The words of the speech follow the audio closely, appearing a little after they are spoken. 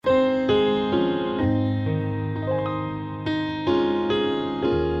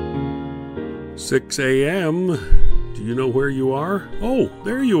6 a.m. Do you know where you are? Oh,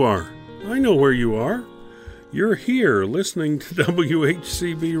 there you are. I know where you are. You're here listening to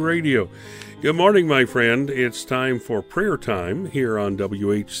WHCB Radio. Good morning, my friend. It's time for prayer time here on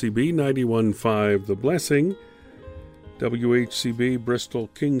WHCB 91.5 The Blessing, WHCB Bristol,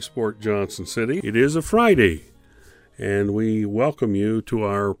 Kingsport, Johnson City. It is a Friday, and we welcome you to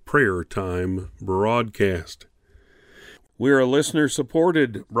our prayer time broadcast. We're a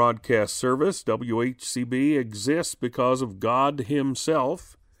listener-supported broadcast service. WHCB exists because of God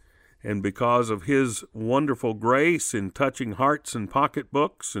Himself and because of His wonderful grace in touching hearts and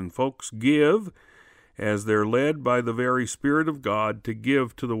pocketbooks, and folks give as they're led by the very Spirit of God to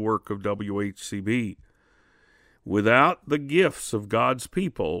give to the work of WHCB. Without the gifts of God's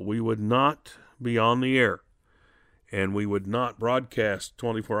people, we would not be on the air, and we would not broadcast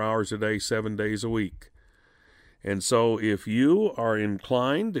 24 hours a day, 7 days a week. And so if you are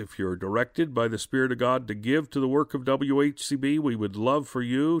inclined, if you're directed by the Spirit of God to give to the work of WHCB, we would love for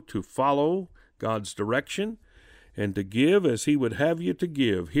you to follow God's direction and to give as He would have you to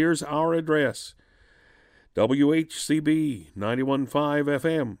give. Here's our address: WHCB 91.5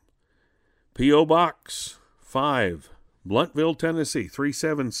 FM, P.O. Box 5, Blountville, Tennessee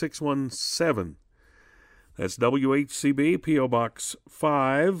 37617. That's WHCB, P.O. Box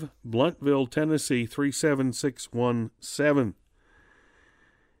 5, Blountville, Tennessee 37617.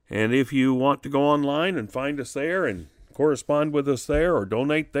 And if you want to go online and find us there and correspond with us there or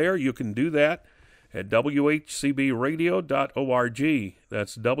donate there, you can do that at WHCBradio.org.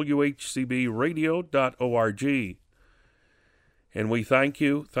 That's WHCBradio.org. And we thank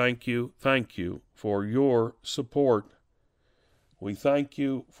you for your support. We thank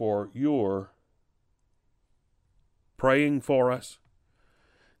you for your praying for us,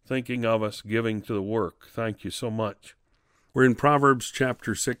 thinking of us, giving to the work. Thank you so much. We're in Proverbs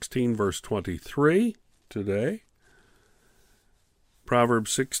chapter 16, verse 23 today.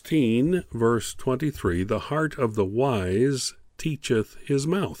 Proverbs 16, verse 23, "The heart of the wise teacheth his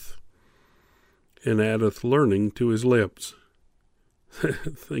mouth, and addeth learning to his lips."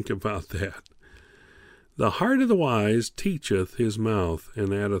 Think about that. The heart of the wise teacheth his mouth,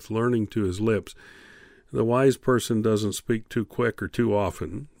 and addeth learning to his lips. The wise person doesn't speak too quick or too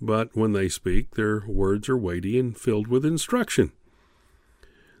often, but when they speak, their words are weighty and filled with instruction.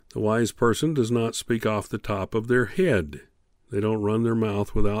 The wise person does not speak off the top of their head. They don't run their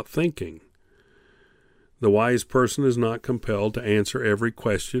mouth without thinking. The wise person is not compelled to answer every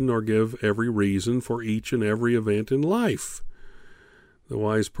question or give every reason for each and every event in life. The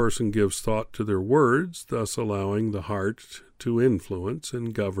wise person gives thought to their words, thus allowing the heart to influence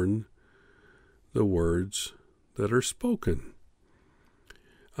and govern the words that are spoken.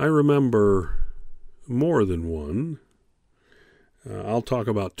 I remember more than one. I'll talk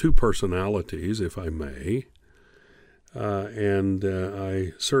about two personalities, if I may, and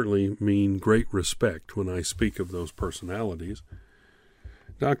I certainly mean great respect when I speak of those personalities.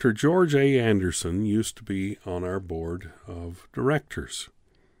 Dr. George A. Anderson used to be on our board of directors.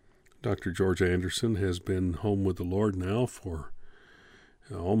 Dr. George Anderson has been home with the Lord now for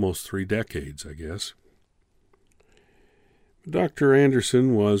almost 3 decades, I guess. Dr.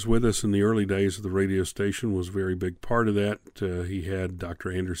 Anderson was with us in the early days of the radio station, was a very big part of that. He had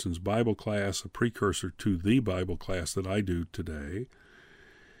Dr. Anderson's Bible class, a precursor to the Bible class that I do today.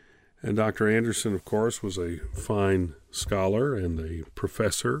 And Dr. Anderson, of course, was a fine scholar and a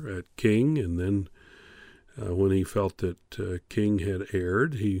professor at King, and then when he felt that King had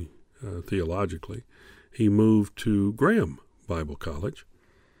erred, theologically, he moved to Graham Bible College.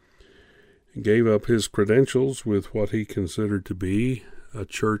 He gave up his credentials with what he considered to be a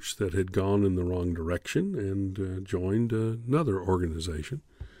church that had gone in the wrong direction and joined another organization.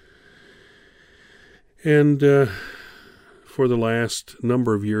 And for the last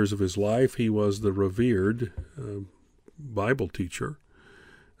number of years of his life, he was the revered Bible teacher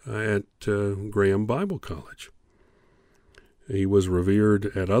at Graham Bible College. He was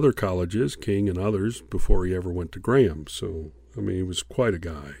revered at other colleges, King and others, before he ever went to Graham. So, he was quite a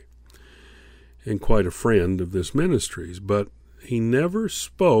guy and quite a friend of this ministry's, but he never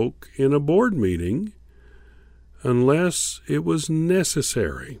spoke in a board meeting unless it was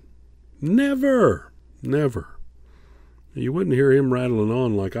necessary. Never. You wouldn't hear him rattling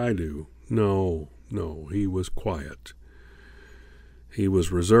on like I do. No, he was quiet. He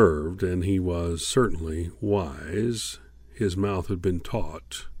was reserved, and he was certainly wise. His mouth had been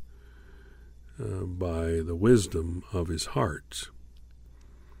taught by the wisdom of his heart.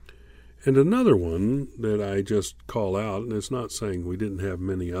 And another one that I just call out, and it's not saying we didn't have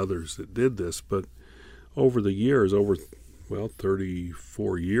many others that did this, but over the years,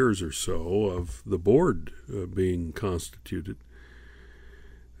 34 years or so of the board being constituted.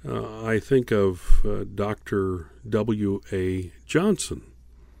 I think of Dr. W.A. Johnson.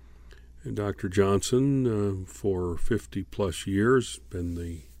 And Dr. Johnson, for 50-plus years, been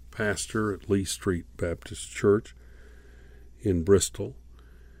the pastor at Lee Street Baptist Church in Bristol.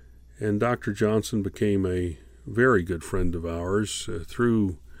 And Dr. Johnson became a very good friend of ours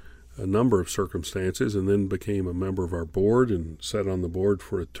through a number of circumstances, and then became a member of our board and sat on the board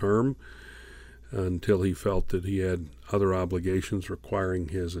for a term until he felt that he had other obligations requiring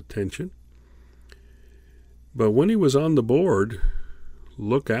his attention. But when he was on the board,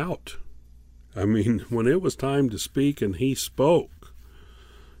 look out. I mean, when it was time to speak and he spoke,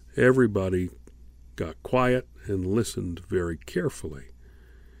 everybody got quiet and listened very carefully.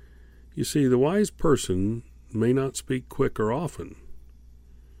 You see, the wise person may not speak quick or often,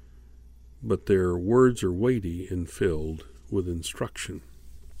 but their words are weighty and filled with instruction.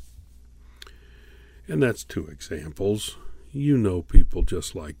 And that's 2 examples. You know people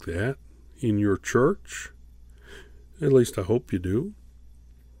just like that in your church. At least I hope you do.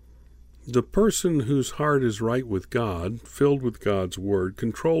 The person whose heart is right with God, filled with God's Word,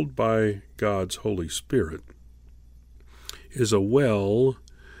 controlled by God's Holy Spirit, is a well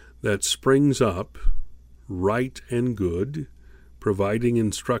that springs up right and good, providing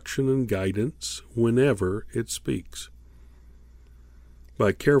instruction and guidance whenever it speaks.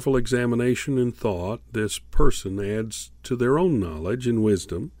 By careful examination and thought, this person adds to their own knowledge and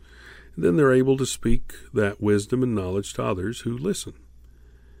wisdom, and then they're able to speak that wisdom and knowledge to others who listen.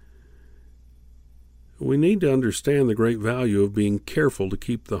 We need to understand the great value of being careful to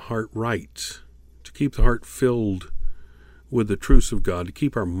keep the heart right, to keep the heart filled with the truths of God, to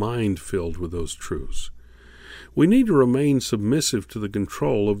keep our mind filled with those truths. We need to remain submissive to the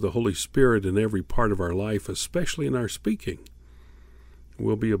control of the Holy Spirit in every part of our life, especially in our speaking.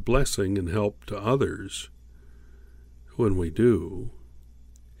 We'll be a blessing and help to others when we do,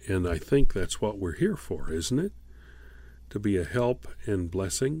 and I think that's what we're here for, isn't it? To be a help and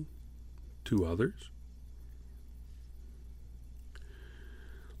blessing to others.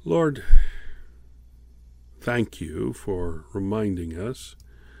 Lord, thank you for reminding us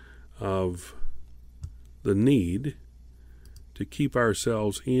of the need to keep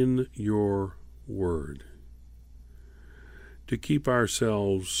ourselves in your word, to keep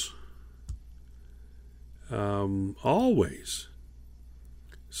ourselves always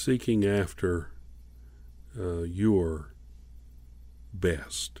seeking after your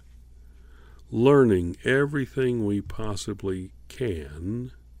best, learning everything we possibly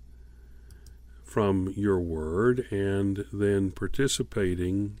can from your word, and then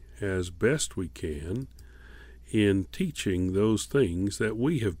participating as best we can in teaching those things that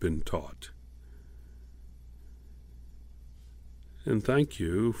we have been taught. And thank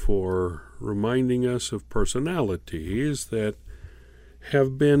you for reminding us of personalities that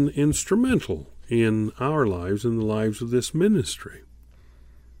have been instrumental in our lives and the lives of this ministry.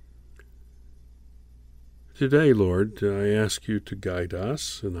 Today, Lord, I ask you to guide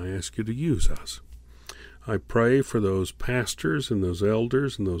us, and I ask you to use us. I pray for those pastors and those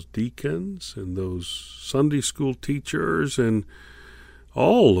elders and those deacons and those Sunday school teachers and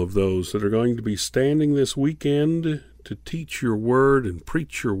all of those that are going to be standing this weekend to teach your word and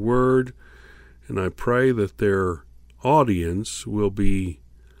preach your word. And I pray that their audience will be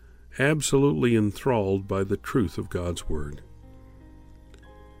absolutely enthralled by the truth of God's word,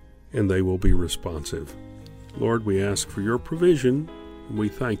 and they will be responsive. Lord, we ask for your provision, and we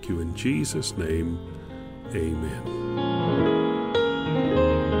thank you in Jesus' name. Amen.